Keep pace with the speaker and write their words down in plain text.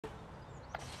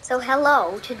So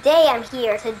hello, today I'm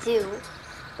here to do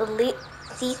the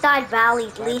Seaside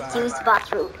Valley's least used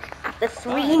bus route, the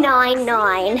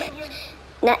 399.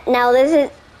 Now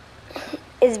this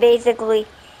is basically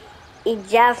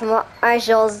Jeff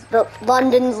Marshall's, the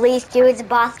London's least used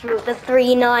bus route, the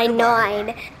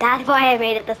 399. That's why I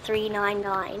made it the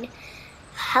 399.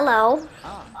 Hello. You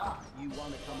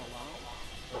want to come along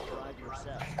or drive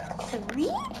yourself?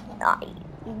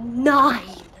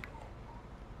 399.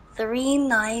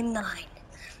 399.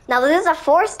 Now this is a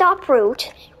 4-stop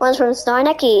route. Runs from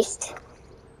Starneck East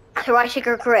to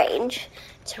Ricesugar Grange,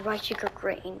 to Ricesugar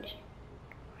Grange,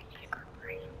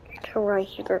 to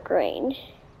Ricesugar Grange,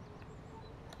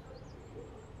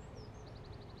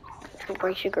 to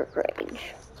Ricesugar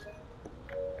Grange,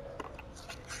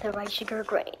 to Ricesugar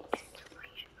Grange,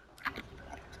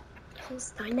 from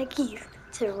Starneck East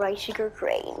to Ricesugar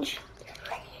Grange.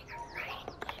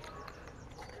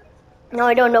 Now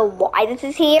I don't know why this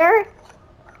is here,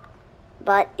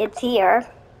 but it's here.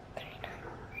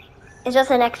 It's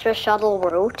just an extra shuttle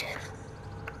route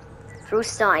through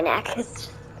Starneck. It's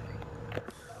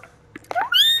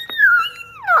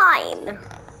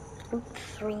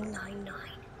 399.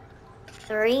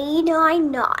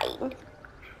 399.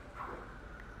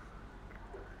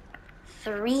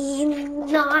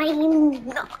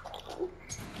 399.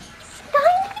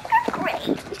 Starneck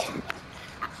Grange.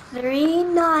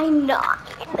 399.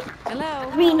 Hello.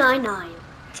 399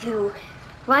 to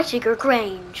Ricesugar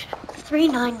Grange.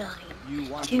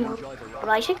 399 to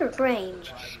Ricesugar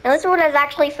Grange. Now this route is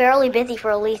actually fairly busy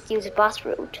for a least used bus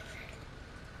route.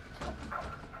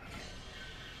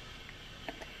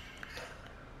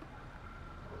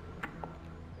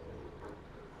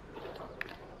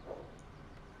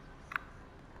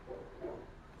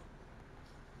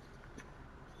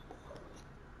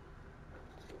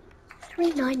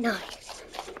 Three nine nine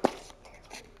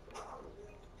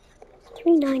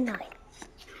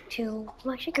to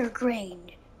Ricesugar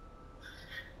Grange.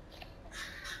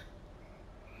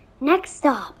 Next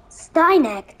stop,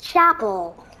 Starneck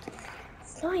Chapel.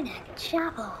 Starneck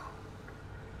Chapel.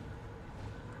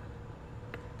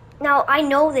 Now I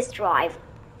know this drive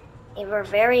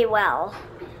very well.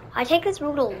 I take this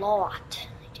route a lot,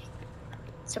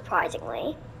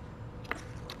 surprisingly.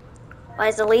 But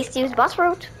it's the least used bus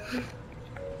route.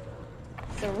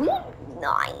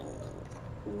 399.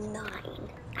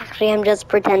 Actually, I'm just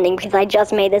pretending because I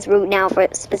just made this route now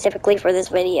specifically for this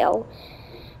video.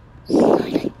 So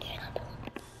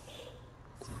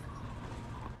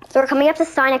we're coming up to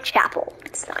Starneck Chapel.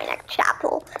 Starneck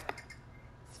Chapel.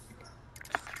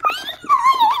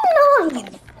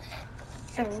 399.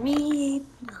 399.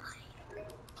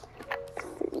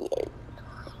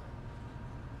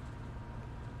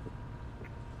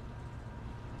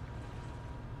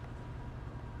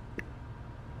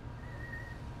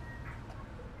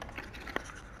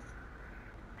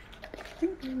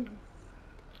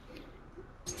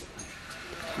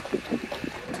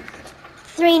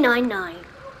 399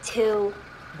 to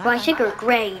Ricesugar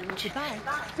Grange.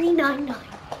 399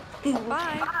 to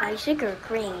Ricesugar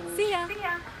Grange. See ya.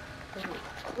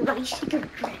 Ricesugar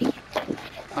Grange.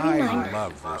 I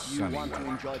love this You sunny want to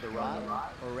weather. enjoy the ride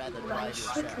or rather drive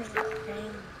yourself? Ricesugar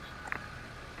Grange.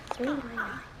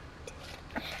 399 to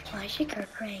Ricesugar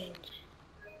Grange.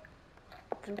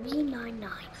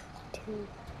 399 to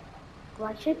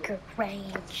Ricesugar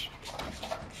Grange.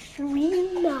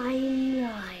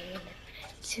 399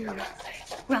 to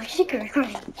Ricesugar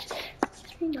Grange.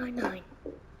 399.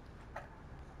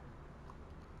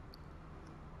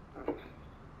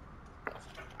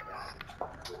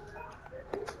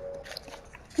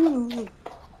 Mm.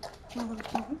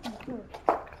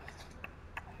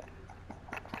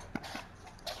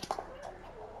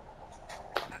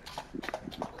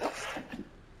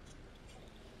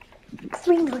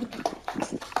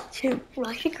 399 to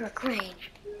Ricesugar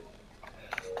Grange.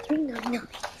 399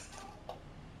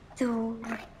 to...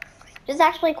 This is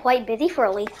actually quite busy for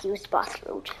a least used bus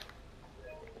route.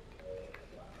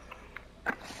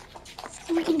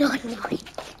 399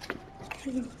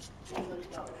 to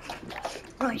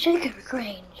Ricesugar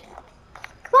Grange.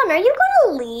 Come on, are you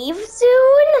gonna leave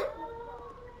soon?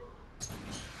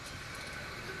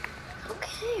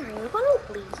 Okay, are you gonna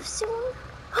leave soon?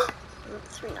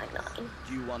 399.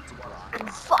 Do you want to drive?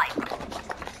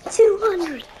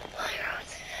 200.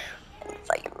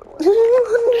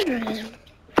 200.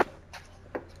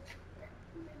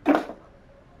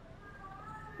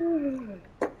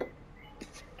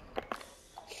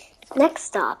 Next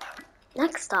stop,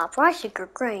 Ricesugar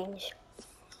Grange.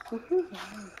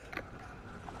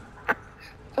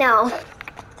 Now,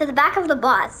 to the back of the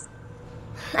bus,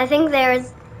 I think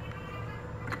there's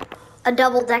A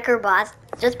double-decker bus.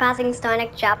 Just passing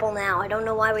Steineck Chapel now. I don't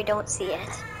know why we don't see it.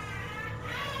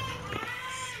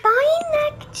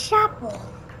 Steineck Chapel.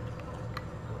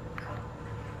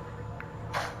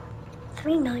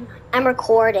 399. I'm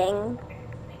recording.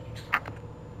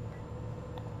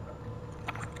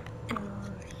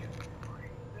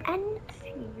 And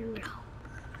you know.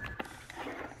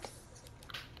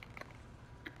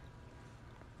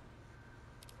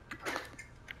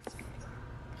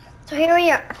 So here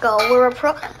we go.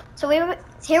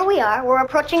 Here we are. We're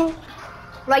approaching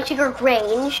Reichiger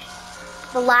Grange,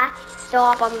 the last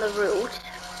stop on the route.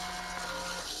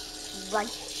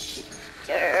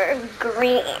 Reichiger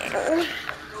Grange.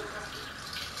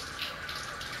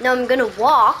 Now I'm gonna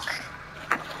walk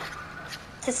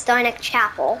to Steineck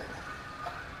Chapel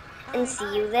and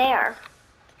see you there.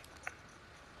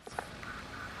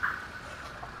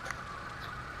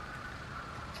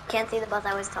 Can't see the bus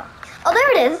I was talking. Oh,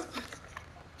 there it is.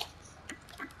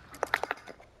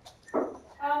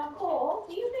 Cole,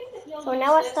 do you think that you'll So we're use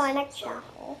now at this? Steineck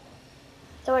Chapel.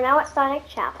 So we're now at Steineck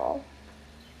Chapel.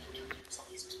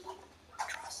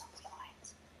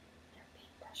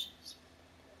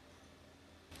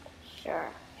 Sure.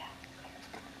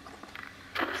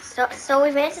 So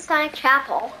we made it to Steineck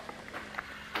Chapel.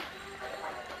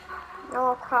 Now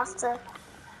we'll cross to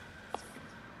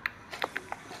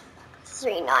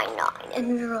 399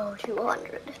 and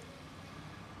 0200.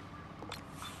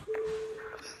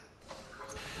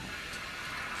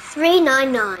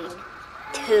 $399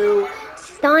 to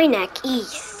Steineck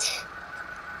East.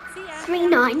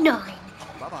 399.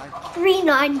 Bye-bye.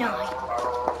 399.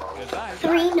 Goodbye.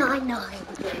 399.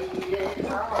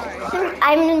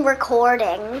 I'm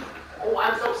recording. Oh,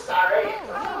 I'm so sorry.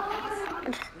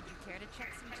 Would you care to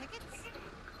check some tickets?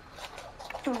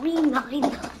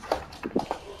 399.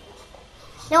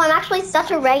 No, I'm actually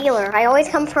such a regular. I always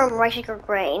come from Reichiger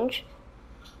Grange.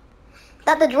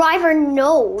 That the driver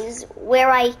knows where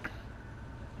I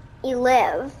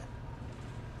live.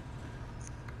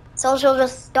 So she'll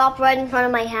just stop right in front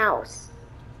of my house.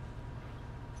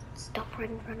 Stop right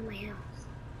in front of my house.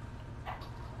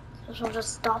 So she'll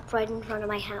just stop right in front of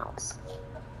my house.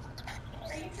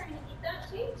 Are you trying to eat that,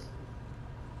 sweet?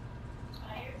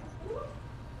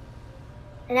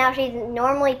 And now she's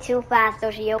normally too fast, so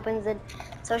she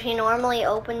normally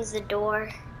opens the door.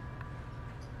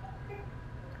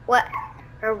 What?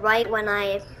 Or right when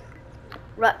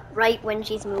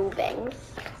she's moving.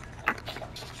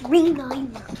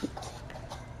 399.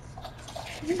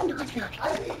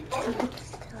 399.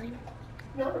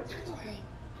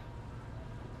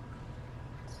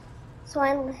 So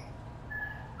I'm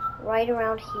right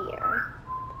around here.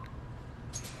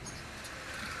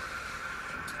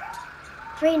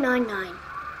 399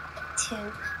 to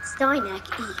Steineck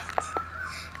East.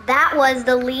 That was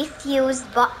the least used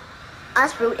bus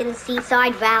route in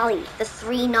Seaside Valley, the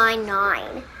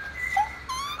 399.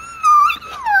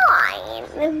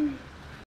 399.